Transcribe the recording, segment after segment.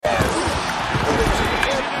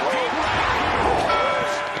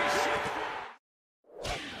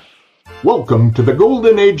Welcome to the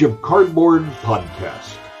Golden Age of Cardboard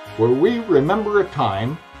podcast, where we remember a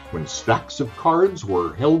time when stacks of cards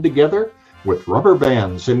were held together with rubber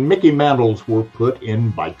bands and Mickey Mantles were put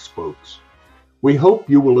in bike spokes. We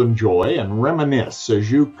hope you will enjoy and reminisce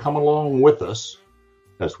as you come along with us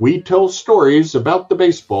as we tell stories about the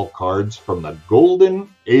baseball cards from the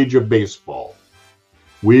Golden Age of Baseball.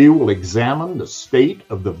 We will examine the state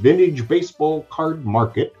of the vintage baseball card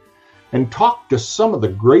market and talk to some of the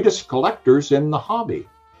greatest collectors in the hobby.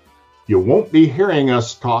 You won't be hearing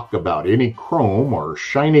us talk about any chrome or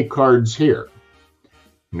shiny cards here.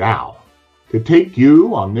 Now, to take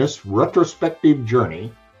you on this retrospective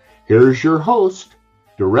journey, here's your host,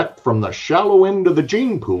 direct from the shallow end of the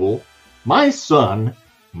gene pool, my son,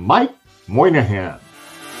 Mike Moynihan.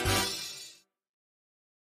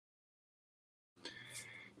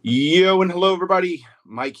 Yo, and hello, everybody.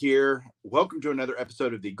 Mike here. Welcome to another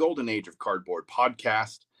episode of the Golden Age of Cardboard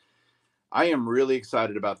podcast. I am really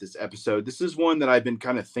excited about this episode. This is one that I've been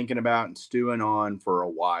kind of thinking about and stewing on for a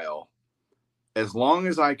while. As long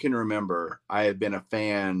as I can remember, I have been a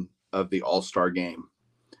fan of the All-Star Game.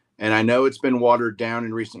 And I know it's been watered down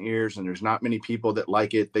in recent years, and there's not many people that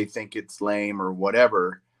like it. They think it's lame or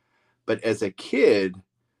whatever. But as a kid,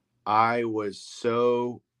 I was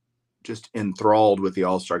so just enthralled with the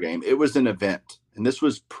All-Star Game. It was an event. And this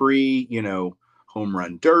was pre, home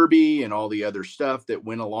run derby and all the other stuff that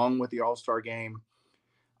went along with the All-Star Game.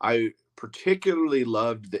 I particularly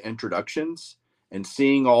loved the introductions and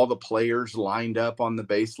seeing all the players lined up on the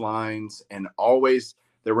baselines. And always,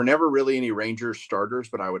 there were never really any Rangers starters,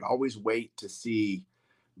 but I would always wait to see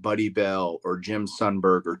Buddy Bell or Jim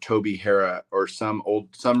Sundberg or Toby Harrah or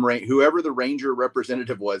whoever the Ranger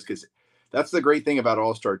representative was, because that's the great thing about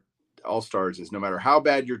All-Stars is no matter how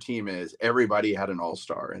bad your team is, everybody had an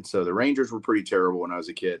All-Star. And so the Rangers were pretty terrible when I was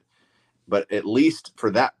a kid. But at least for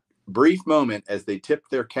that brief moment as they tipped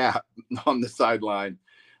their cap on the sideline,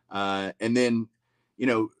 and then,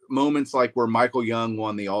 moments like where Michael Young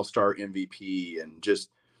won the All-Star MVP, and just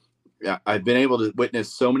I've been able to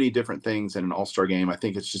witness so many different things in an All-Star Game. I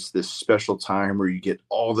think it's just this special time where you get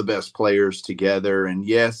all the best players together. And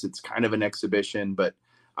yes, it's kind of an exhibition, but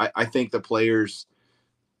I think the players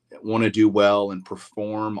want to do well and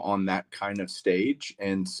perform on that kind of stage.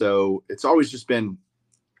 And so it's always just been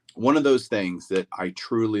one of those things that I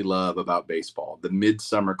truly love about baseball, the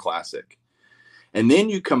Midsummer Classic. And then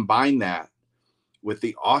you combine that with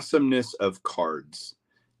the awesomeness of cards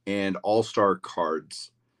and All-Star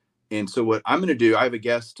cards. And so what I'm going to do, I have a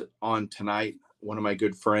guest on tonight, one of my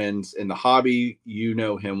good friends in the hobby. You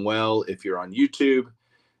know him well if you're on YouTube.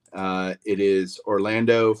 It is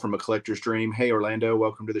Orlando from A Collector's Dream. Hey, Orlando,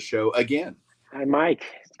 welcome to the show again. Hi, Mike.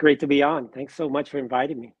 It's great to be on. Thanks so much for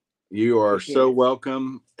inviting me. You are so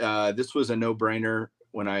welcome. This was a no-brainer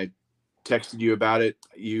when I texted you about it.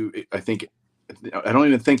 I don't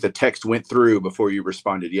even think the text went through before you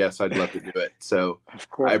responded. Yes, I'd love to do it. So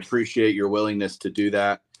I appreciate your willingness to do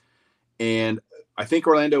that. And I think,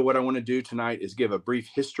 Orlando, what I want to do tonight is give a brief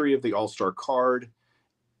history of the All-Star card.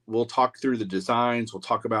 We'll talk through the designs. We'll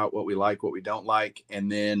talk about what we like, what we don't like,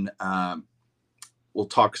 and then we'll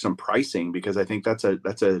talk some pricing, because I think that's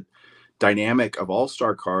a dynamic of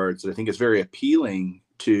All-Star cards that I think is very appealing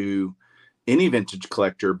to any vintage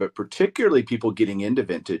collector, but particularly people getting into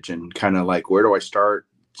vintage and kind of like, where do I start?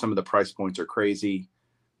 Some of the price points are crazy.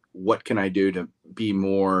 What can I do to be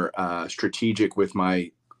more strategic with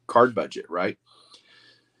my card budget, right?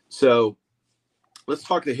 So let's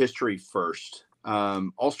talk the history first.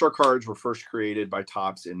 All-Star cards were first created by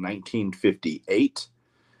Topps in 1958.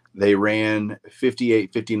 They ran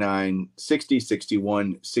 58, 59, 60,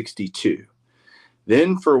 61, 62.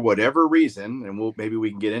 Then for whatever reason, and maybe we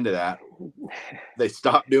can get into that, they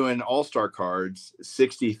stopped doing All-Star cards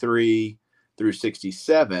 63 through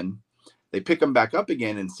 67. They pick them back up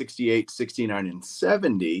again in 68, 69, and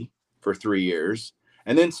 70 for 3 years,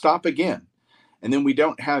 and then stop again. And then we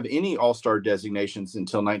don't have any All-Star designations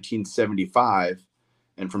until 1975.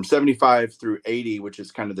 And from 75 through 80, which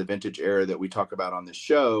is kind of the vintage era that we talk about on this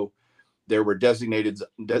show, there were designated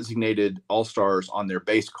All-Stars on their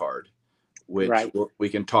base card, which we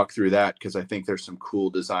can talk through that because I think there's some cool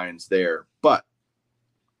designs there. But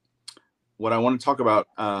what I want to talk about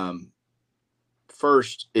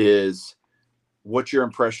first is, what's your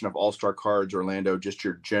impression of All-Star cards, Orlando? Just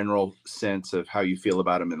your general sense of how you feel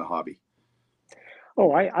about them in the hobby.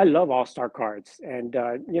 Oh, I love All-Star cards. And,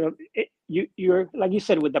 you're like you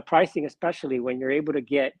said, with the pricing, especially when you're able to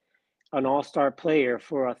get an All-Star player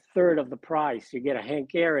for a third of the price. You get a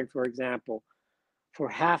Hank Aaron, for example, for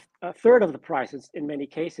a third of the price in many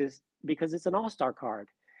cases, because it's an All-Star card.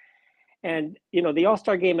 And the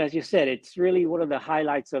All-Star game, as you said, it's really one of the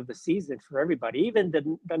highlights of the season for everybody. Even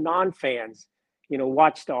the non-fans,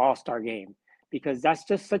 watch the All-Star game because that's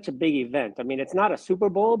just such a big event. I mean, it's not a Super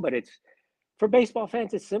Bowl, but it's for baseball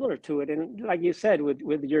fans, it's similar to it. And like you said,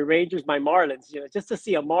 with your Rangers, my Marlins, just to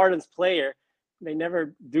see a Marlins player, they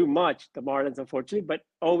never do much, the Marlins, unfortunately, but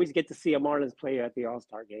always get to see a Marlins player at the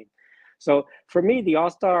All-Star game. So for me, the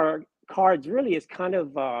All-Star cards really is kind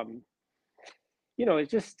of,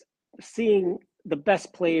 it's just seeing the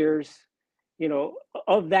best players,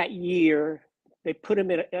 of that year. They put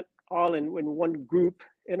them all in one group,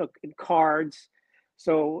 in cards.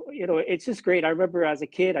 So, it's just great. I remember as a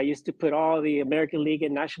kid, I used to put all the American League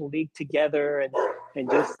and National League together and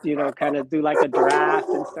just, kind of do like a draft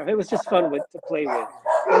and stuff. It was just fun to play with.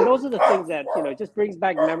 And those are the things that, just brings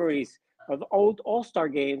back memories of old All-Star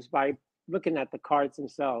games by looking at the cards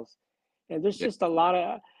themselves. And there's just a lot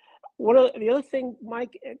of, the other thing,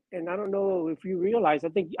 Mike, and I don't know if you realize,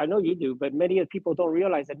 I know you do, but many of people don't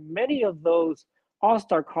realize that many of those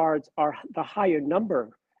All-Star cards are the higher number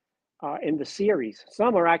in the series.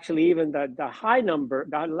 Some are actually even the high number,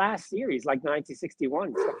 the last series, like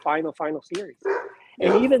 1961, it's the final series.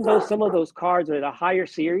 And even though some of those cards are the higher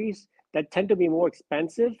series that tend to be more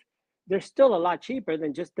expensive, they're still a lot cheaper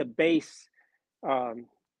than just the base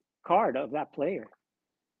card of that player.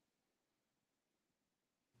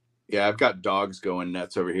 Yeah, I've got dogs going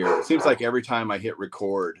nuts over here. It seems like every time I hit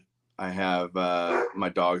record, I have my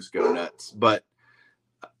dogs go nuts. But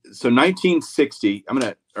so 1960,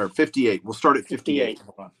 or 58. We'll start at 58.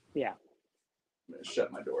 Hold on. Yeah. I'm going to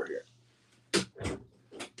shut my door here.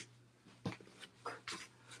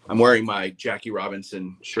 I'm wearing my Jackie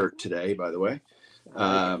Robinson shirt today, by the way.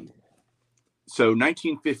 So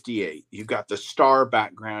 1958, you've got the star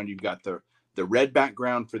background. You've got the red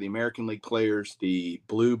background for the American League players, the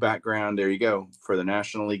blue background, there you go, for the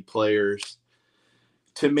National League players.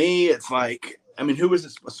 To me, it's like, who was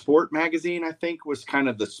this? A Sport magazine, I think, was kind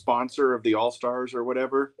of the sponsor of the All-Stars or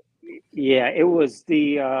whatever. Yeah, it was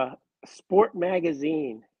the Sport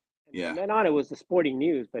magazine. Yeah. And then on it was the Sporting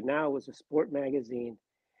News, but now it was a Sport magazine.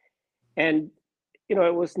 And,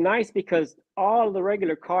 it was nice because all the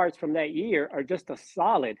regular cards from that year are just a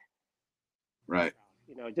solid. Right.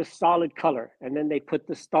 Just solid color. And then they put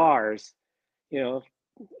the stars,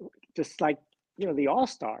 just like, the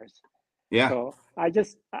All-Stars. Yeah. So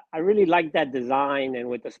I really like that design, and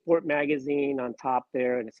with the Sport magazine on top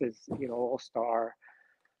there, and it says, All-Star.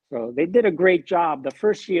 So they did a great job the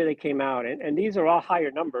first year they came out. And these are all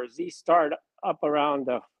higher numbers. These start up around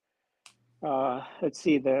let's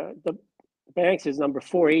see, the Banks is number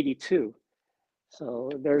 482.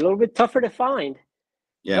 So they're a little bit tougher to find.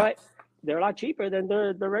 Yeah. But they're a lot cheaper than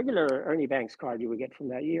the regular Ernie Banks card you would get from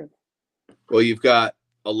that year. Well, you've got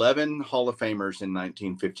 11 Hall of Famers in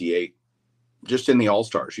 1958. Just in the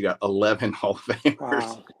All-Stars, you got 11 Hall of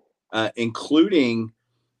Famers, wow. Including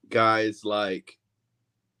guys like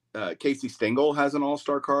Casey Stengel has an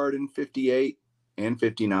All-Star card in 58 and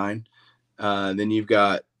 59. Then you've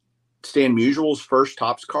got Stan Musial's first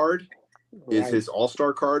Topps card is his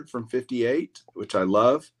All-Star card from 58, which I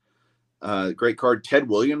love. Great card. Ted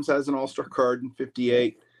Williams has an All-Star card in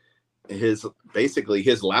 58. His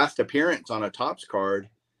last appearance on a Topps card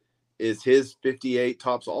is his 58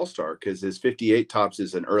 Topps All-Star, because his 58 Topps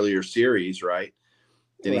is an earlier series, right?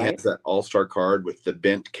 And he has that All-Star card with the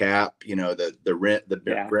bent cap,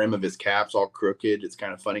 the brim of his cap's all crooked. It's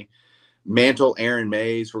kind of funny. Mantle, Aaron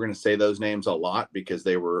Mays, we're going to say those names a lot because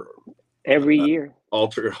they were every year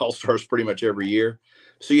All-Stars pretty much every year.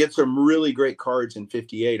 So you had some really great cards in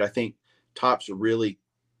 58. I think Topps really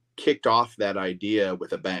kicked off that idea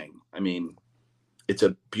with a bang. It's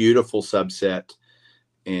a beautiful subset,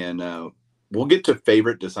 and we'll get to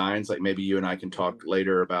favorite designs. Like maybe you and I can talk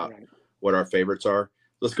later about what our favorites are.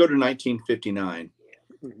 Let's go to 1959.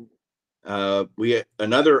 We had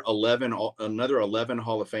another 11 Hall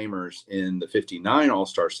of Famers in the 59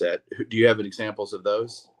 All-Star set. Do you have examples of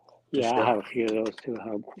those? Yeah, I have a few of those too. I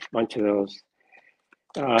have a bunch of those.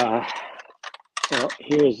 So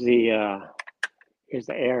here's the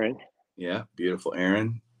Aaron. Yeah, beautiful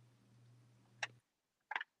Aaron.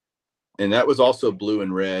 And that was also blue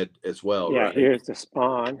and red as well, yeah, right? Here's the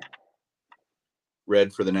Spawn.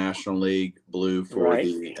 Red for the National League, blue for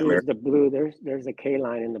the Here's the blue. There's a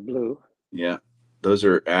K-line in the blue. Yeah, those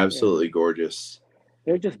are absolutely gorgeous.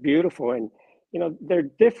 They're just beautiful, and they're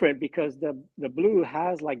different because the blue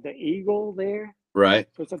has like the eagle there. Right.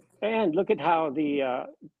 So and look at how the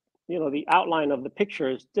the outline of the picture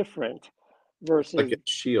is different versus like a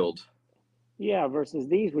shield. Yeah, versus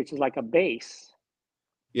these, which is like a base.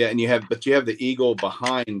 Yeah, and you have the eagle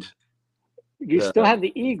behind You still have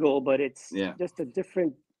the eagle, but it's Yeah. just a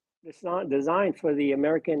different. It's not designed for the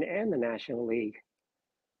American and the National League.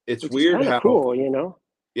 It's Which weird is how cool, you know.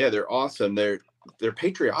 Yeah, they're awesome. They're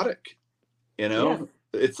patriotic, you know.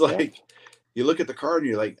 Yeah. It's like you look at the card and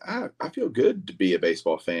you're like, I feel good to be a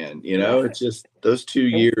baseball fan, you know. Yeah. It's just those 2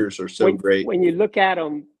 And years are so great. When you look at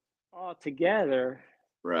them all together,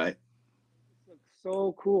 Right. it looks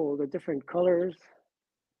so cool. The different colors.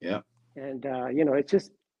 Yeah. And you know, it's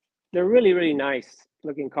just they're really, really nice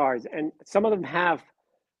looking cards. And some of them have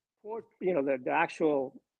you know, the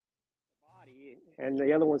actual body, and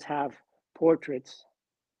the other ones have portraits.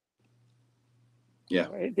 Yeah.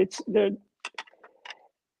 It's the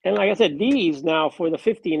and like I said, these now for the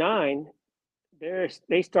 59,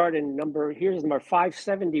 they start in here's number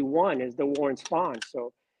 571 is the Warren Spahn.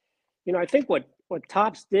 So, you know, I think what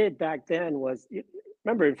Topps did back then was,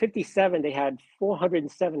 remember in 57 they had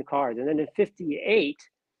 407 cards, and then in 58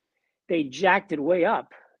 they jacked it way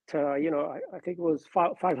up to, you know, I think it was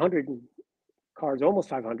 500 cards, almost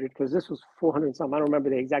 500, because this was 400 something. I don't remember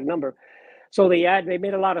the exact number. So they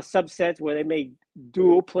made a lot of subsets where they made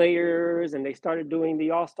dual players, and they started doing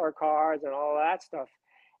the all-star cards and all that stuff.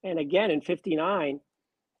 And again, in 59,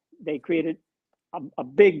 they created a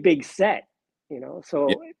big set, you know. So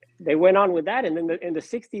they went on with that. And then in the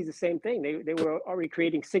 60s, the same thing. They were already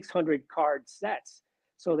creating 600 card sets.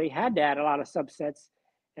 So they had to add a lot of subsets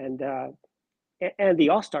and the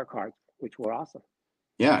all-star cards, which were awesome.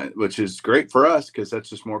 Yeah, which is great for us because that's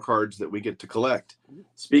just more cards that we get to collect.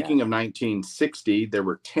 Speaking of 1960, there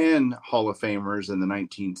were 10 Hall of Famers in the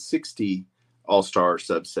 1960 All-Star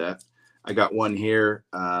subset. I got one here,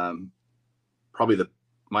 probably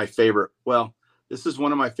my favorite. Well, this is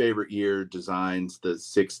one of my favorite year designs, the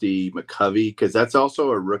 60 McCovey, because that's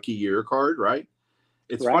also a rookie year card, right?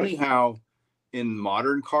 It's funny how in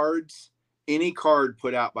modern cards, any card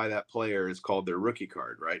put out by that player is called their rookie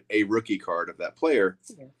card, right? A rookie card of that player.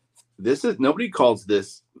 Yeah. Nobody calls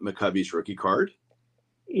this McCovey's rookie card.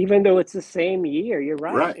 Even though it's the same year, you're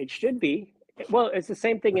right. Right. It should be. Well, it's the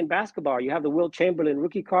same thing in basketball. You have the Wilt Chamberlain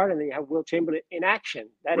rookie card, and then you have Wilt Chamberlain in action.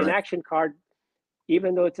 That in action card,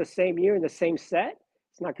 even though it's the same year in the same set,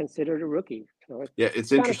 it's not considered a rookie. So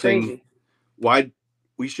it's interesting why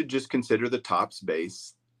we should just consider the Topps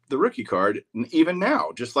base the rookie card, even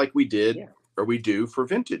now, just like we did or we do for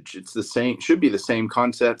vintage. It's the same, should be the same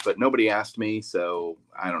concept, but nobody asked me, so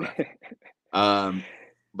I don't know.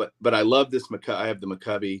 But I love this I have the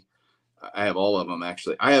McCovey. I have all of them,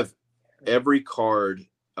 actually. I have every card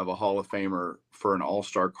of a Hall of Famer for an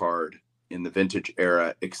all-star card in the vintage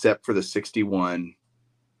era, except for the 61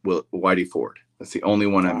 Whitey Ford. That's the only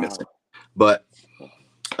one I'm missing. But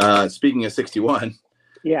speaking of 61.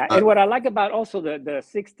 Yeah, and what I like about also the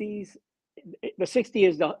 60s, the 60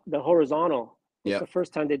 is the horizontal. It's the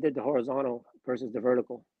first time they did the horizontal versus the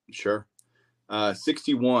vertical. Sure.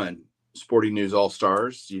 61 Sporting News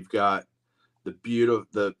All-Stars. You've got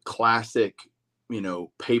the classic, you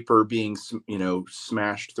know, paper being, you know,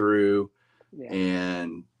 smashed through,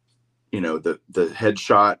 and, you know, the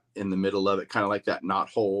headshot in the middle of it, kind of like that knot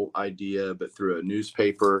hole idea, but through a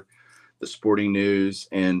newspaper, the Sporting News.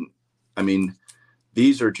 And I mean,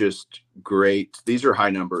 these are just great. These are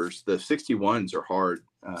high numbers. The 61s are hard.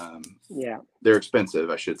 They're expensive,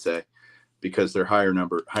 I should say, because they're high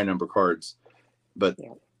number cards. But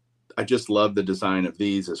I just love the design of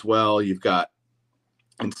these as well. You've got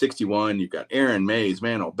in 61, you've got Aaron Mays,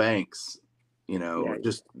 Mantle, Banks, you know,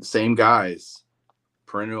 just the same guys,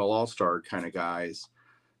 perennial all-star kind of guys.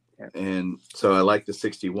 And so I like the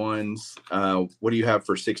 61s. What do you have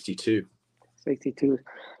for 62? 62.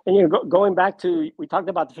 And, you know, going back to, we talked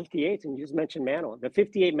about the 58s, and you just mentioned Mantle. The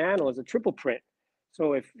 58 Mantle is a triple print.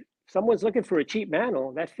 So if someone's looking for a cheap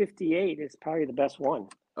Mantle, that 58 is probably the best one.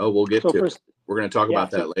 Oh, we'll get to it. We're going to talk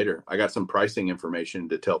about that later. I got some pricing information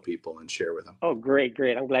to tell people and share with them. Oh, great.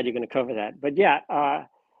 I'm glad you're going to cover that. But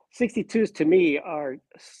 62s to me are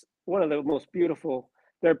one of the most beautiful.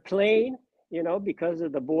 They're plain, you know, because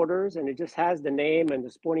of the borders, and it just has the name and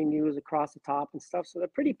the Sporting News across the top and stuff. So they're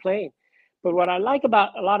pretty plain. But what I like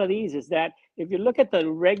about a lot of these is that if you look at the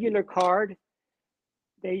regular card,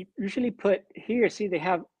 they usually put here, see,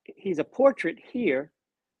 he's a portrait here,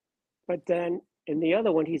 but then in the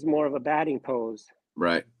other one, he's more of a batting pose.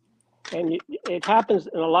 Right. And it happens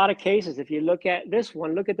in a lot of cases. If you look at this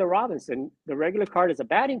one, look at the Robinson. The regular card is a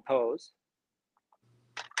batting pose,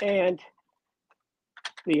 and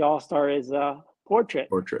the All-Star is a portrait.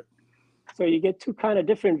 So you get two kind of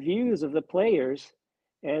different views of the players.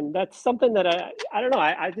 And that's something that I don't know.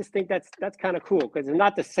 I just think that's kind of cool because it's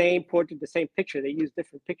not the same portrait, the same picture. They use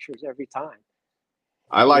different pictures every time.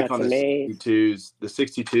 I like That's on the amazing. 62s. The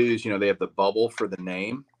 62s, you know, they have the bubble for the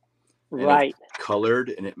name, and Right. it's colored,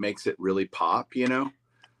 and it makes it really pop. You know.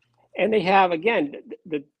 And they have, again,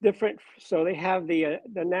 the different, so they have the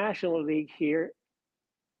National League here,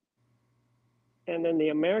 and then the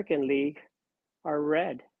American League are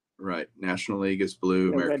red, Right. National League is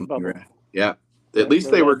blue, the American red League bubble. red. Yeah. At least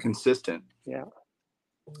The they were red, consistent yeah.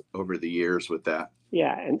 over the years with that.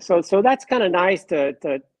 Yeah, and so that's kind of nice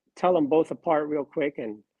to tell them both apart real quick,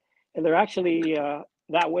 and they're actually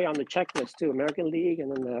that way on the checklist too. American League,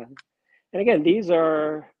 and then and again, these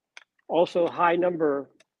are also high number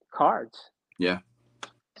cards. Yeah.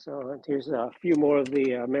 So here's a few more of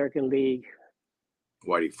the American League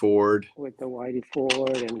Whitey Ford, with the Whitey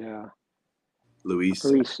Ford and Luis.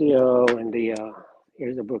 Aparicio, and the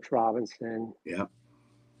here's the Brooks Robinson. Yeah.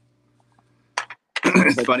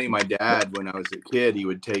 It's funny. My dad, when I was a kid, he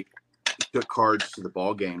took cards to the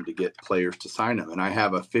ball game to get players to sign them. And I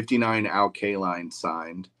have a 59 Al Kaline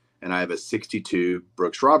signed, and I have a 62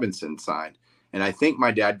 Brooks Robinson signed. And I think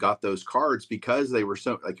my dad got those cards because they were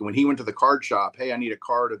so, like, when he went to the card shop, hey, I need a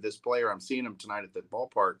card of this player. I'm seeing him tonight at the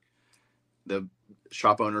ballpark. The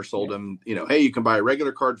shop owner sold him, you know, hey, you can buy a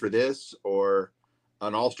regular card for this or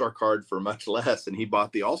an all-star card for much less. And he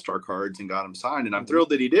bought the all-star cards and got them signed. And I'm thrilled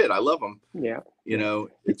that he did. I love them. Yeah. You know,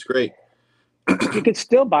 it's great. You could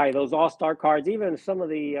still buy those all-star cards, even some of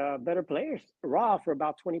the better players, raw for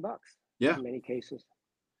about $20. Yeah. In many cases.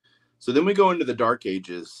 So then we go into the dark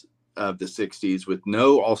ages of the 60s with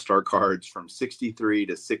no all-star cards from 63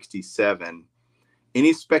 to 67.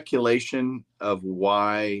 Any speculation of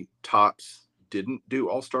why Topps didn't do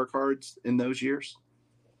all-star cards in those years?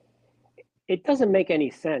 It doesn't make any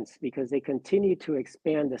sense because they continue to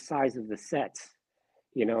expand the size of the sets,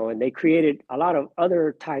 you know, and they created a lot of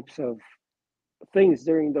other types of things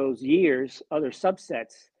during those years, other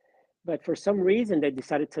subsets. But for some reason, they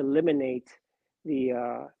decided to eliminate the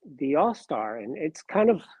all-star, and it's kind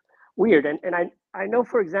of weird. And I know,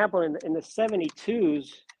 for example, in the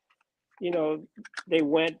 72s, you know, they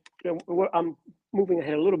went. I'm moving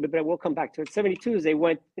ahead a little bit, but we'll come back to it. 72s, they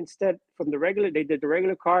went instead from the regular. They did the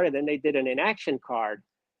regular card, and then they did an inaction card.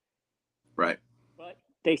 Right. But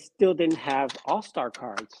they still didn't have all-star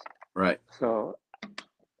cards. Right. So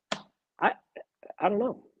I don't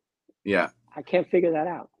know. Yeah. I can't figure that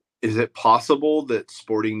out. Is it possible that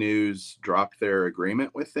Sporting News dropped their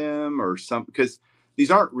agreement with them or some, because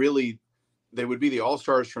these aren't really, they would be the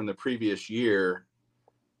all-stars from the previous year.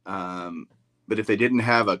 But if they didn't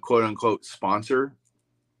have a quote unquote sponsor,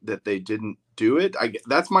 that they didn't do it.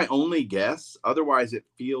 That's my only guess. Otherwise it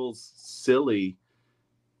feels silly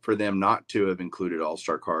for them not to have included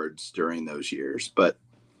all-star cards during those years, but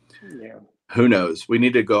yeah, who knows? We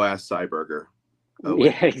need to go ask Cyberger.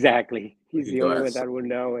 Yeah, exactly. He's the only one that would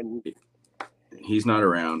know, and he's not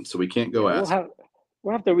around, so we can't go ask.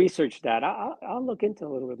 We'll have to research that. I'll look into a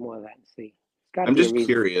little bit more of that and see. I'm just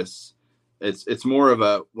curious. It's more of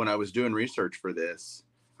a, when I was doing research for this,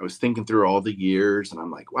 I was thinking through all the years, and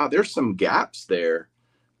I'm like, wow, there's some gaps there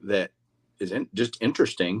that is just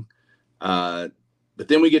interesting. But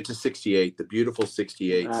then we get to 68, the beautiful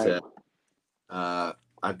 68 set.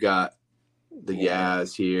 I've got the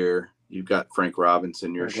Yaz here. You've got Frank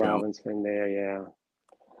Robinson. Robinson there, yeah.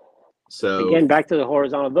 So again, back to the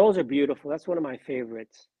horizontal. Those are beautiful. That's one of my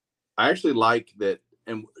favorites. I actually like that,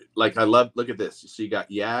 and like I love. Look at this. So you got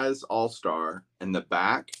Yaz All Star, and the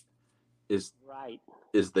back is the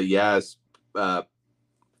Yaz.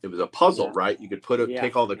 It was a puzzle, right? You could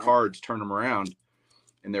take all the cards, turn them around,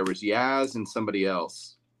 and there was Yaz and somebody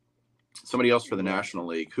else for the National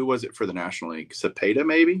League. Who was it for the National League? Cepeda,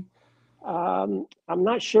 maybe. I'm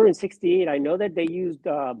not sure in 68. I know that they used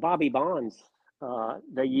Bobby Bonds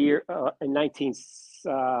the year in 19.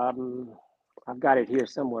 I've got it here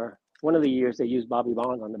somewhere. One of the years they used Bobby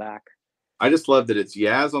Bonds on the back. I just love that it's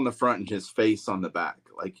Yaz on the front and his face on the back.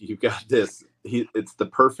 Like you've got this. It's the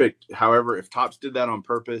perfect. However, if Topps did that on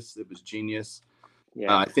purpose, it was genius.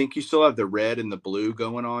 Yeah. I think you still have the red and the blue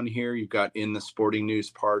going on here. You've got in the Sporting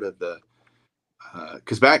News part of the.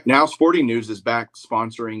 Because back now, Sporting News is back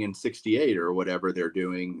sponsoring in 68 or whatever they're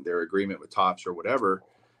doing, their agreement with Topps or whatever,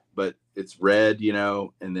 but it's red, you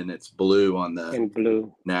know, and then it's blue on the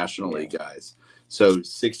National League guys. So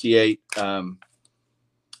 68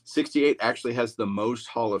 actually has the most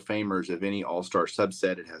Hall of Famers of any All-Star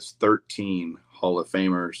subset. It has 13 Hall of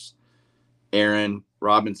Famers. Aaron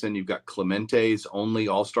Robinson, you've got Clemente's only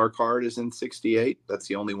All-Star card is in 68. That's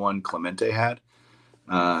the only one Clemente had.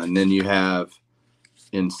 And then you have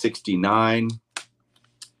in 69,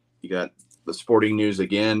 you got the Sporting News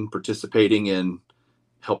again participating in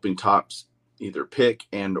helping Topps, either pick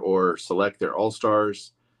and or select their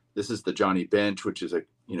all-stars. This is the Johnny Bench, which is a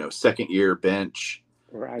second year bench.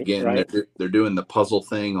 Right. Again, Right. they're doing the puzzle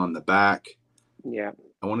thing on the back. Yeah.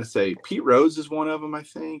 I want to say Pete Rose is one of them, I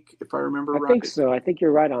think, if I remember right. I think so. I think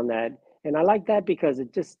you're right on that. And I like that because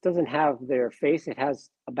it just doesn't have their face. It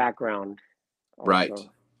has a background. Also. Right.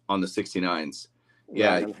 On the 69s.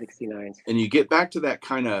 Yeah. Right, on the 69s. And you get back to that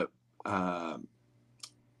kind of,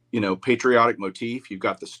 patriotic motif. You've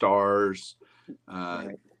got the stars.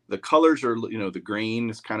 Right. The colors are, the green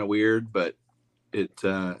is kind of weird, but it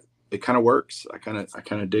kind of works. I kind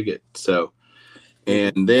of dig it. So,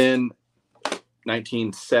 and then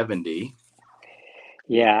 1970.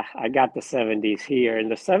 Yeah, I got the 70s here.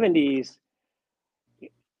 And the 70s,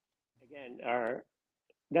 again,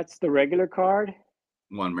 that's the regular card.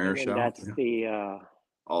 Juan Marichal. That's the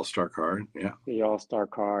all-star card. Yeah. The all-star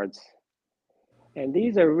cards. And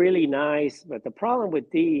these are really nice. But the problem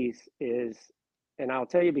with these is, and I'll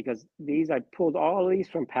tell you, because I pulled all of these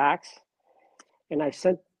from PAX and I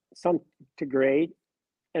sent some to grade,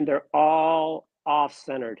 and they're all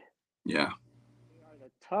off-centered. Yeah. They are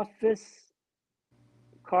the toughest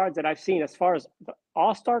cards that I've seen as far as the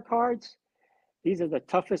all-star cards. These are the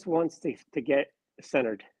toughest ones to get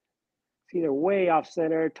centered. It's either way off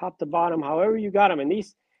center, top to bottom, however you got them. And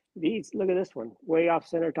these look at this one, way off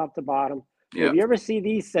center, top to bottom. Yeah. If you ever see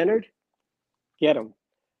these centered, get them.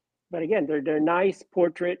 But again, they're nice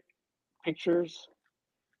portrait pictures.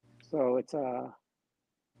 So it's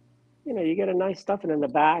you get a nice stuff, and in the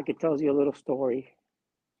back it tells you a little story.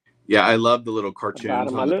 Yeah, I love the little cartoons. I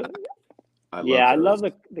love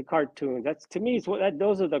the cartoons. That's, to me,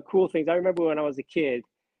 those are the cool things. I remember when I was a kid,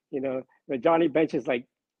 the Johnny Bench is like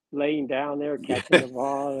laying down there catching the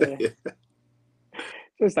ball. Yeah.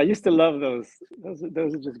 I used to love those. Those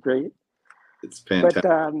are just great. It's fantastic.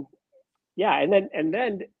 But and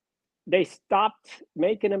then they stopped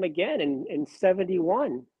making them again in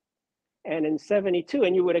 71 and in 72.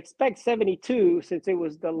 And you would expect 72, since it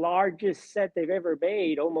was the largest set they've ever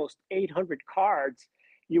made, almost 800 cards.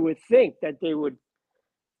 You would think that they would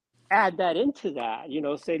add that into that,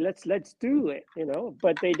 say, let's do it,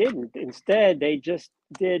 but they didn't. Instead, they just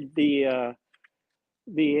did the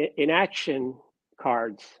inaction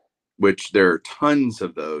cards. Which there are tons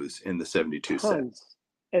of those in the 72 set.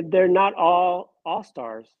 And they're not all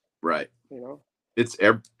stars. Right. It's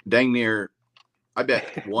dang near, I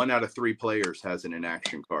bet 1 out of 3 players has an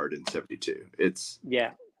inaction card in 72. It's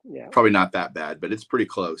probably not that bad, but it's pretty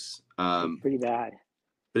close. It's pretty bad.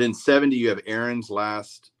 But in 70, you have Aaron's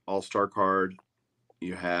last all-star card.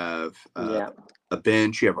 You have a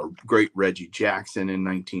bench. You have a great Reggie Jackson in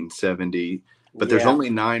 1970. But there's only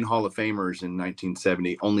 9 Hall of Famers in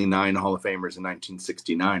 1970. Only 9 Hall of Famers in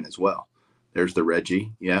 1969 as well. There's the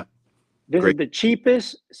Reggie. Yeah. This is the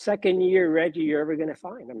cheapest second-year Reggie you're ever going to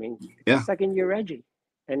find. I mean, second-year Reggie.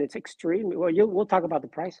 And it's extremely, we'll talk about the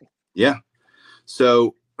pricing. Yeah.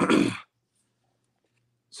 So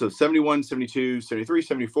 71, 72, 73,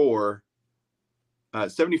 74.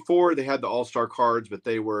 74, they had the all-star cards, but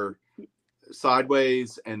they were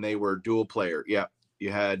sideways and they were dual player. Yeah. You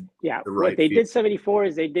had the right. What they did 74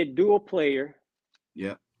 is they did dual player.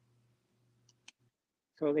 Yeah.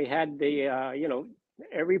 So they had the,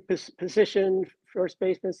 every position, first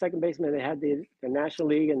baseman, second baseman, they had the National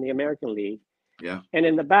League and the American League. Yeah. And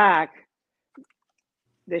in the back,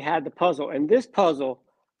 they had the puzzle. And this puzzle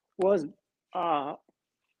was Bobby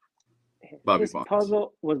Bonds.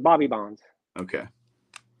 Puzzle was Bobby Bonds. Okay.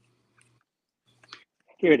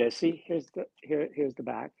 Here it is. See, here's the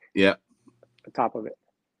back. Yeah. The top of it.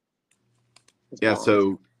 Yeah.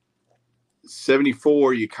 So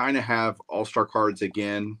 74, you kind of have all-star cards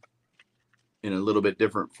again in a little bit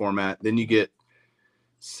different format. Then you get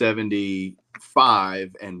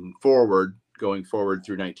 75 and going forward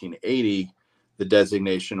through 1980, the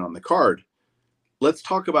designation on the card. Let's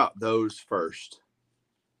talk about those first.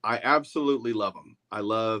 I absolutely love them. I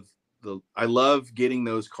love getting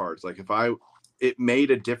those cards. Like it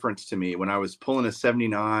made a difference to me when I was pulling a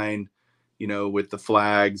 79, with the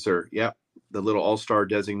flags or the little all-star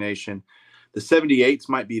designation. The 78s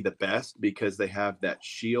might be the best because they have that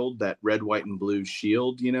shield, that red, white, and blue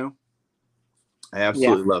shield, I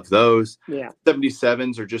absolutely love those. Yeah.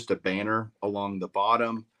 77s are just a banner along the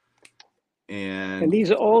bottom. And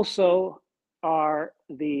these also are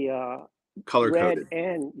the color coded.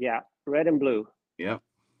 Red and blue. Yeah.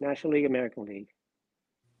 National League, American League.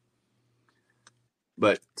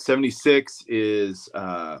 But 76 is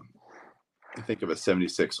I think of a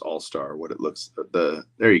 76 all-star, what it looks,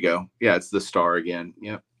 there you go. Yeah, it's the star again.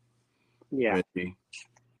 Yep. Yeah. Reggie.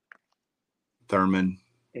 Thurman.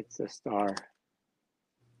 It's a star.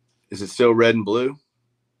 Is it still red and blue?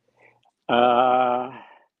 Let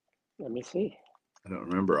me see. I don't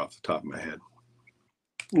remember off the top of my head.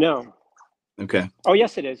 No. Okay. Oh,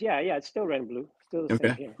 yes, it is. Yeah, it's still red and blue. Still the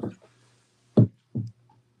same here.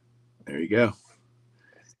 There you go.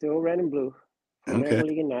 Still red and blue. American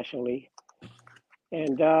League and National League.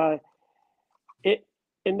 And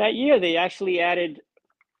in that year, they actually added,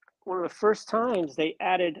 one of the first times they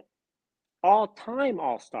added all-time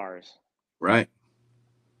All-Stars. Right.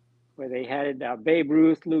 Where they had Babe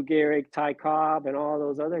Ruth, Lou Gehrig, Ty Cobb, and all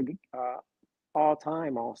those other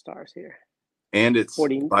all-time All-Stars here. And it's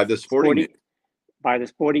by the Sporting News. By the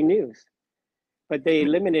Sporting News. But they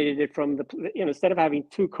eliminated it from instead of having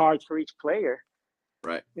 2 cards for each player,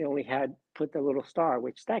 right? They only put the little star,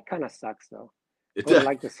 which that kind of sucks though. I would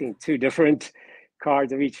like to see 2 different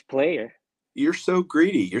cards of each player. You're so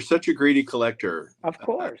greedy. You're such a greedy collector. Of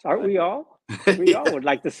course. Aren't we all? We all would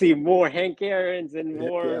like to see more Hank Aaron's and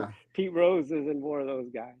more Pete Roses and more of those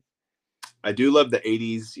guys. I do love the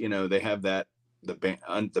 80s. They have that, the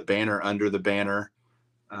banner under the banner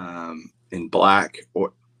in black,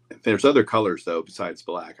 or there's other colors though besides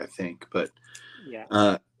black, I think. But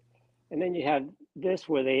and then you have this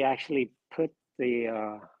where they actually put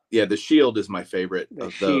the the shield is my favorite. The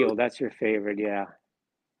shield, that's your favorite,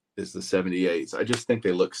 is the 78s. I just think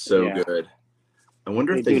they look so good. I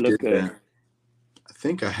wonder if they did that. I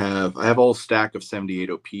think I have a whole stack of 78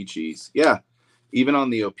 O-Pee-Chees. Yeah, even on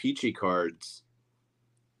the O-Pee-Chee cards,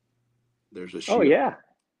 there's a shield. Oh yeah,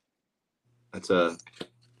 that's a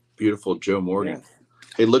beautiful Joe Morgan. Yeah.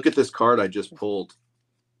 Hey, look at this card I just pulled.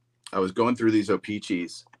 I was going through these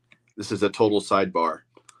O-Pee-Chees. This is a total sidebar,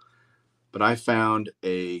 but I found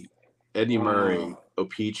a Eddie Murray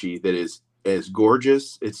O-Pee-Chee that is as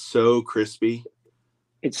gorgeous. It's so crispy.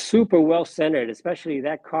 It's super well centered, especially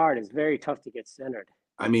that card is very tough to get centered.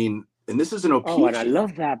 I mean, and this is an O-Pee-Chee. Oh, and I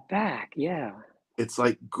love that back. Yeah. It's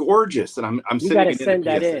like gorgeous. And I'm you got to send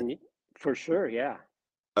that in for sure. Yeah.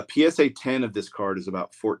 A PSA 10 of this card is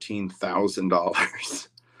about $14,000.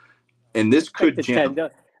 And this could jump.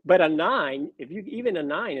 But a 9, even a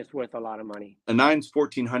 9 is worth a lot of money. A 9's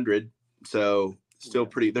 $1,400. So still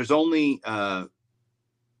pretty. There's only 5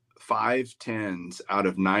 10s out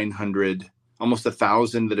of 900, almost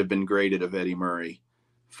 1,000 that have been graded of Eddie Murray.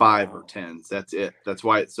 5 or 10s. That's it. That's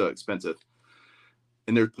why it's so expensive.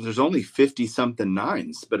 And there's only 50 something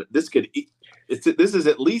 9s, but this is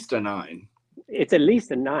at least a 9. It's at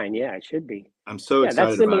least a 9. Yeah, it should be. I'm so excited.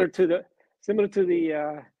 That's similar to the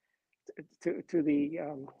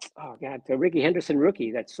Ricky Henderson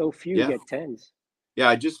rookie. That so few get 10s. Yeah,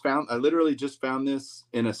 I literally just found this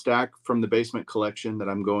in a stack from the basement collection that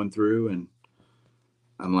I'm going through, and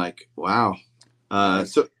I'm like, wow.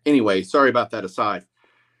 So anyway, sorry about that aside.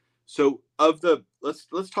 So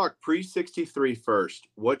let's talk pre-63 first.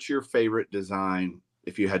 What's your favorite design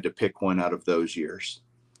if you had to pick one out of those years?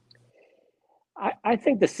 I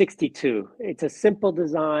think the 62. It's a simple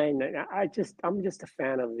design. I'm just a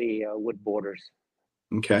fan of the wood borders.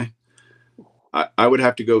 Okay. I would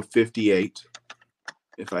have to go 58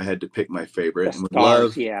 if I had to pick my favorite. The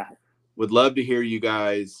stars, Would love to hear you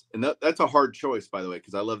guys. And that's a hard choice, by the way,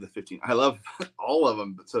 because I love the 15. I love all of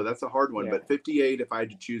them. So that's a hard one. Yeah. But 58, if I had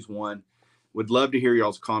to choose one, would love to hear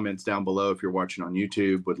y'all's comments down below if you're watching on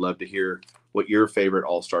YouTube. Would love to hear what your favorite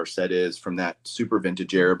All-Star set is from that super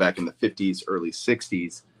vintage era back in the 50s, early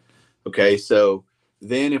 60s. Okay, so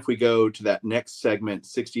then if we go to that next segment,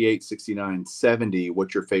 68, 69, 70,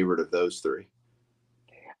 what's your favorite of those three?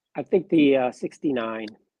 I think the 69.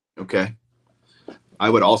 Okay. I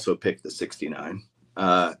would also pick the 69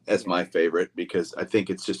 as my favorite because I think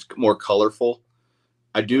it's just more colorful.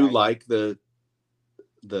 I do like the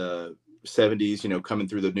 70s, coming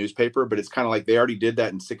through the newspaper, but it's kind of like they already did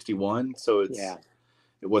that in 61. So it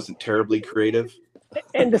wasn't terribly creative.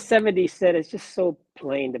 And the 70s set is just so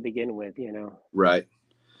plain to begin with, Right.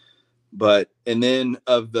 And then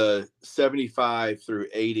of the 75 through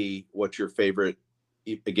 80, what's your favorite?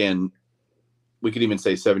 Again, we could even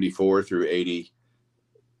say 74 through 80.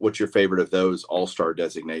 What's your favorite of those All-Star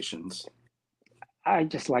designations? I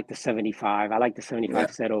just like the 75. I like the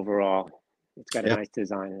 75 set overall. It's got a nice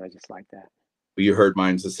design, and I just like that. Well, you heard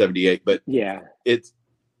mine's the 78, but there's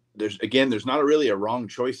not really a wrong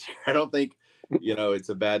choice here. I don't think, it's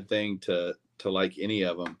a bad thing to like any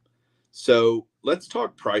of them. So let's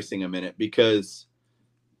talk pricing a minute, because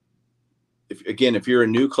if you're a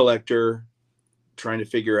new collector trying to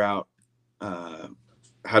figure out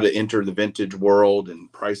how to enter the vintage world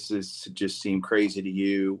and prices just seem crazy to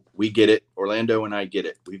you, we get it. Orlando and I get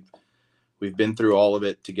it. We've been through all of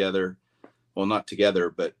it together. Well, not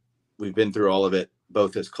together, but we've been through all of it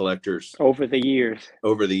both as collectors over the years.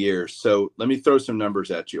 So let me throw some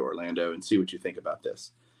numbers at you, Orlando, and see what you think about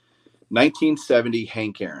this. 1970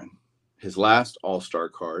 Hank Aaron, his last All-Star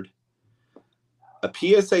card. A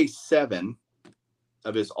PSA 7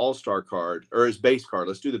 of his All-Star card, or his base card,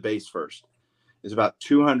 let's do the base first, is about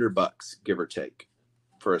 $200, give or take,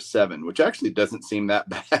 for a 7, which actually doesn't seem that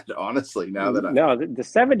bad, honestly, now that the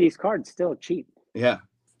 70s card's still cheap. Yeah,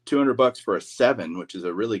 $200 for a 7, which is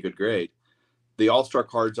a really good grade. The All-Star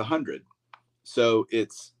card's $100, so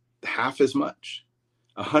it's half as much.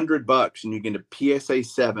 $100, and you get a PSA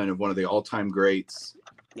 7 of one of the all-time greats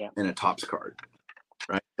in a Topps card,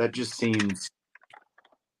 right? That just seems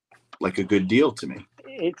like a good deal to me.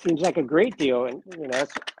 It seems like a great deal, and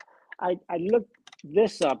I looked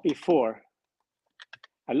this up before.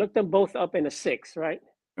 I looked them both up in a 6, right?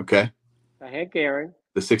 Okay. The Hank Aaron,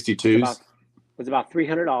 the 62s was about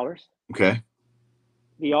 $300. Okay.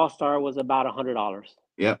 The All-Star was about $100.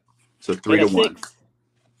 Yep. So 3 to 1. 6.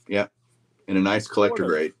 Yep. In a nice collector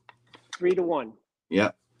grade. 3 to 1.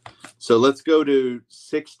 Yep. So let's go to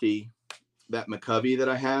 60. That McCovey that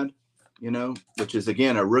I had, which is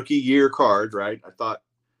again a rookie year card, right? I thought,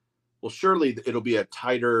 well, surely it'll be a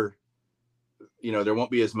tighter, there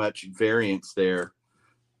won't be as much variance there.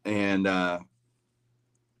 And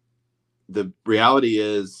the reality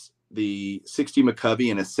is the 60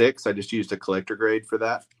 McCovey in a 6, I just used a collector grade for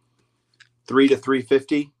that. $300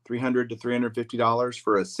 to $350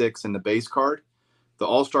 for a 6 in the base card. The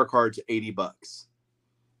All-Star card's $80.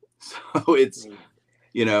 So it's,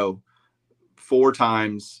 4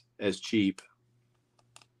 times as cheap.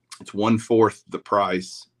 It's 1/4 the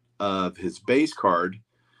price of his base card.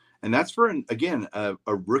 And that's for, a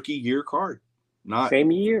rookie year card. Not same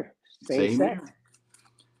year, same set. Year.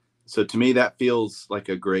 So to me, that feels like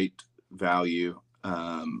a great value.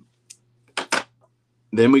 Then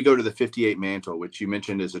we go to the 58 Mantle, which you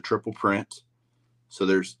mentioned is a triple print. So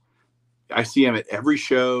I see him at every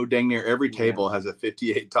show, dang near every table has a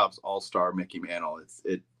 58 Topps All-Star Mickey Mantle.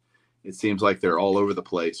 It seems like they're all over the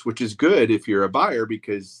place, which is good if you're a buyer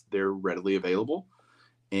because they're readily available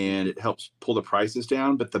and it helps pull the prices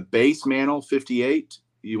down. But the base Mantle 58,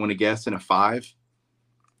 you want to guess in a 5?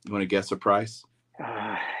 You want to guess a price?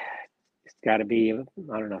 It's got to be,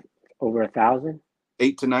 I don't know, over 1,000.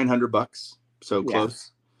 $800 to $900, so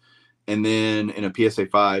close. And then in a PSA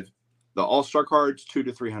 5, the All-Star cards $200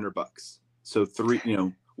 to $300, so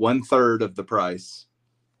 1/3 of the price.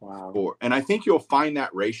 Wow. And I think you'll find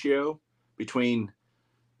that ratio between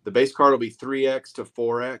the base card will be 3x to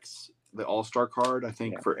 4x the All-Star card. I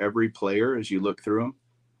think for every player as you look through them.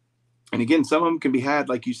 And again, some of them can be had,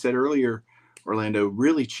 like you said earlier, Orlando,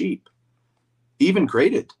 really cheap, even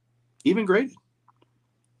graded.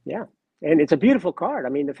 Yeah. And it's a beautiful card. I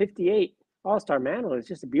mean, the 58 All-Star Mantle is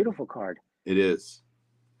just a beautiful card. It is.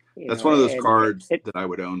 That's one of those cards that I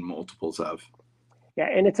would own multiples of. Yeah,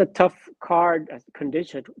 and it's a tough card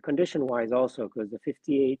condition-wise also, because the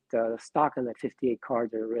 58 stock and that 58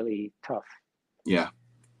 cards are really tough. Yeah,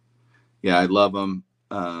 I love them.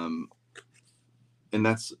 And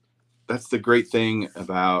that's the great thing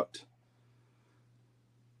about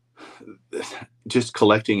just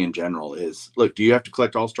collecting in general is, look, do you have to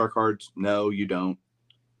collect All-Star cards? No, you don't.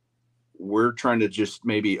 We're trying to just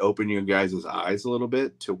maybe open you guys' eyes a little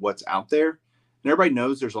bit to what's out there. And everybody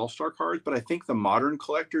knows there's All-Star cards, but I think the modern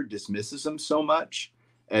collector dismisses them so much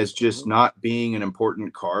as just not being an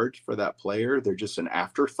important card for that player. They're just an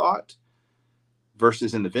afterthought.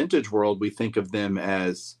 Versus in the vintage world, we think of them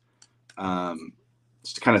as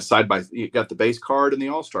just kind of side by. You got the base card and the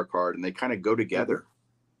All-Star card, and they kind of go together.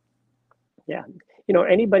 Yeah,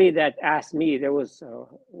 anybody that asked me, there was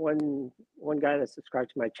one guy that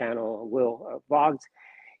subscribed to my channel, Will Boggs.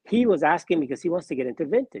 He was asking because he wants to get into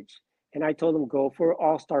vintage, and I told him go for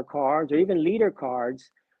All-Star cards or even leader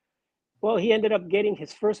cards. Well, he ended up getting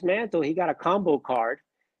his first Mantle. He got a combo card,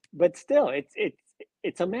 but still,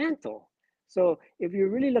 it's a Mantle. So if you're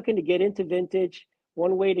really looking to get into vintage,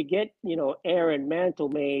 one way to get, Aaron Mantle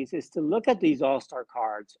Maze is to look at these All-Star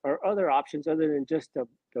cards or other options other than just the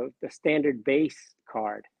standard base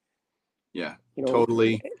card. Yeah,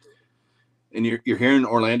 totally. And you're hearing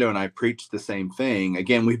Orlando and I preach the same thing.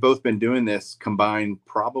 Again, we've both been doing this combined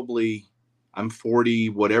probably, I'm 40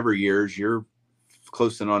 whatever years, you're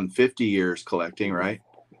close to on 50 years collecting, right?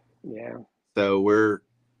 Yeah. So we're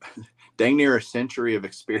dang near a century of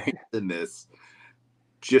experience in this.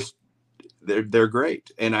 Just they're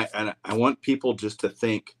great. And I want people just to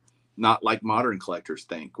think not like modern collectors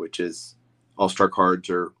think, which is All-Star cards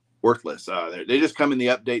are worthless. They just come in the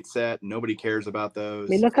update set. And nobody cares about those.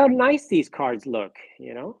 I mean, look how nice these cards look,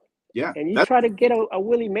 Yeah. And you try to get a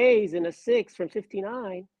Willie Mays in a 6 from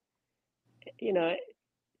 59, you know,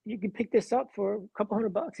 you can pick this up for a couple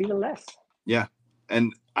 $100, even less. Yeah.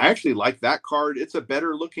 And I actually like that card. It's a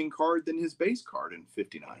better looking card than his base card in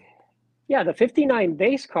 59. Yeah, the 59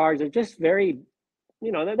 base cards are just very,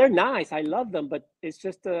 you know, they're nice. I love them, but it's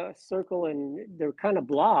just a circle and they're kind of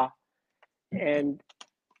blah. And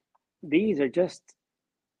these are just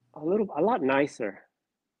a lot nicer.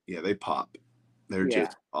 Yeah, they pop. They're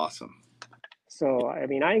just awesome. So, I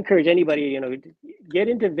mean, I encourage anybody, you know, get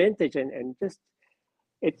into vintage and just,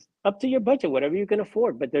 it's up to your budget, whatever you can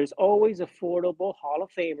afford. But there's always affordable Hall of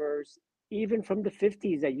Famers, even from the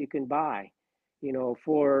 50s, that you can buy, you know,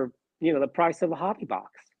 for, you know, the price of a hobby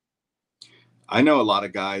box. I know a lot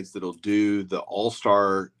of guys that'll do the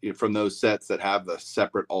All-Star from those sets that have the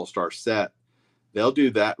separate All-Star set. They'll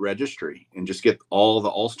do that registry and just get all the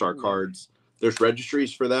All-Star cards. There's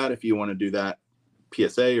registries for that if you want to do that,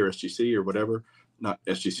 PSA or SGC or whatever. Not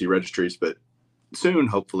SGC registries, but soon,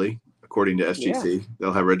 hopefully, according to SGC,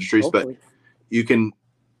 they'll have registries. Hopefully. But you can,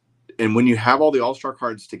 and when you have all the All-Star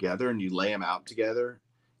cards together and you lay them out together,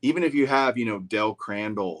 even if you have, you know, Del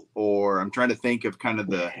Crandall, or I'm trying to think of kind of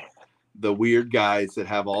the weird guys that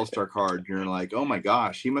have All-Star cards, you're like, oh my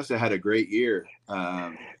gosh, he must have had a great year.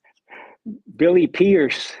 Billy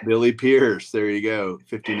Pierce. There you go.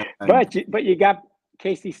 59. But you got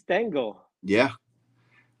Casey Stengel. Yeah.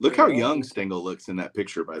 Look how young Stengel looks in that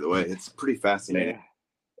picture, by the way. It's pretty fascinating.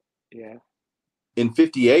 Yeah. In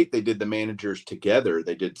 58, they did the managers together.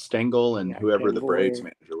 They did Stengel and whoever Ken the Braves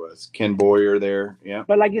manager was. Ken Boyer there. Yeah.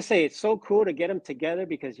 But like you say, it's so cool to get them together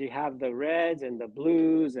because you have the reds and the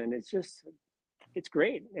blues, and it's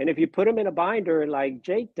great. And if you put them in a binder like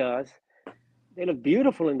Jake does, they look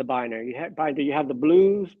beautiful in the binder. You have the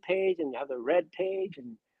blues page and you have the red page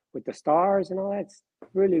and with the stars and all that. It's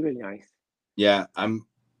really, really nice. Yeah, I'm,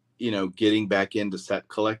 you know, getting back into set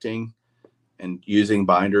collecting and using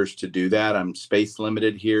binders to do that. I'm space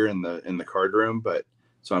limited here in the card room, but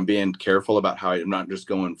so I'm being careful about how I'm not just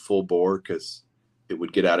going full bore because it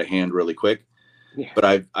would get out of hand really quick. Yeah.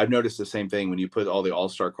 But I've noticed the same thing when you put all the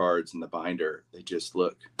All-Star cards in the binder, they just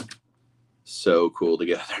look so cool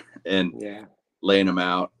together and laying them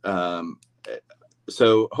out.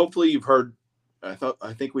 So hopefully you've heard,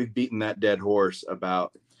 I think we've beaten that dead horse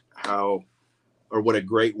about how, or what a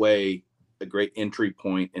great entry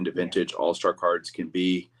point into vintage All-Star cards can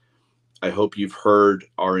be. I hope you've heard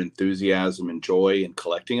our enthusiasm and joy in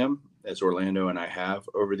collecting them, as Orlando and I have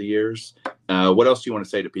over the years. What else do you want to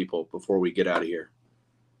say to people before we get out of here?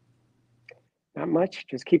 Not much.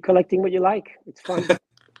 Just keep collecting what you like. It's fun.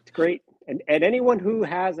 It's great. And anyone who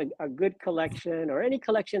has a good collection or any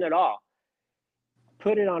collection at all,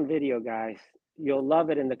 put it on video, guys. You'll love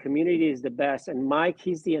it. And the community is the best. And Mike,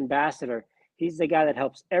 he's the ambassador. He's the guy that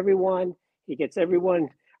helps everyone. He gets everyone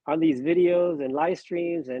on these videos and live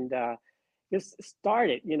streams, and just start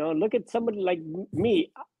it. You know, look at somebody like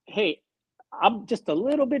me. Hey, I'm just a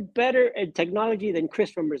little bit better at technology than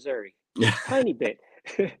Chris from Missouri. Tiny bit.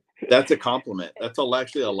 That's a compliment. That's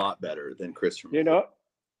actually a lot better than Chris from Missouri. You know,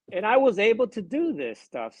 and I was able to do this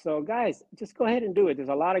stuff. So guys, just go ahead and do it. There's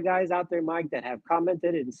a lot of guys out there, Mike, that have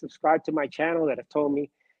commented and subscribed to my channel that have told me,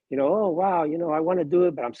 you know, oh, wow, you know, I want to do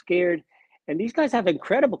it, but I'm scared. And these guys have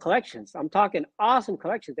incredible collections. I'm talking awesome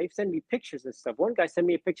collections. They've sent me pictures and stuff. One guy sent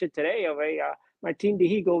me a picture today of my Team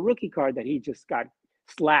Dihigo rookie card that he just got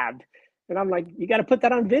slabbed. And I'm like, you got to put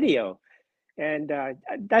that on video. And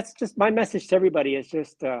that's just my message to everybody. Is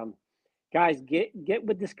just, guys, get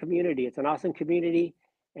with this community. It's an awesome community.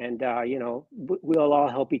 And, you know, we'll all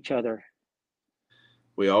help each other.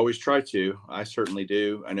 We always try to. I certainly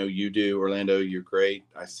do. I know you do, Orlando. You're great.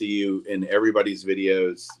 I see you in everybody's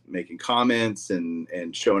videos making comments and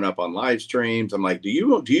showing up on live streams. I'm like, do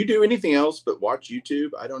you do anything else but watch YouTube?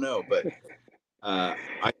 I don't know, but I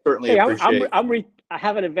certainly appreciate. I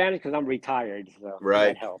have an advantage because I'm retired, so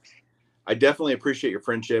that helps. I definitely appreciate your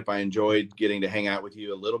friendship. I enjoyed getting to hang out with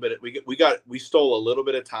you a little bit. We stole a little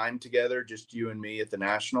bit of time together, just you and me at the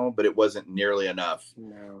National, but it wasn't nearly enough.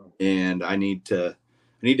 No. And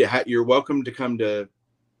you're welcome to come to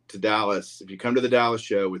Dallas. If you come to the Dallas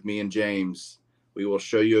show with me and James, we will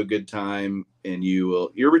show you a good time, and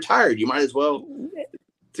you're retired. You might as well.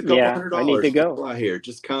 It's a couple $100. I need to go out here.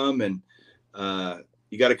 Just come, and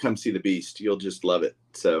you got to come see the Beast. You'll just love it.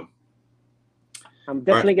 So I'm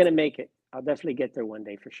definitely going to make it. I'll definitely get there one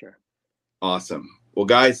day for sure. Awesome. Well,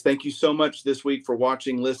 guys, thank you so much this week for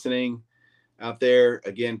watching, listening out there.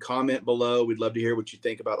 Again, comment below. We'd love to hear what you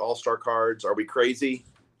think about All-Star cards. Are we crazy?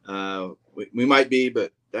 We might be,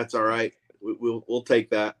 but that's all right. We'll take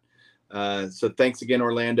that. So thanks again,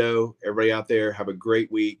 Orlando. Everybody out there, have a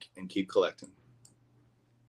great week and keep collecting.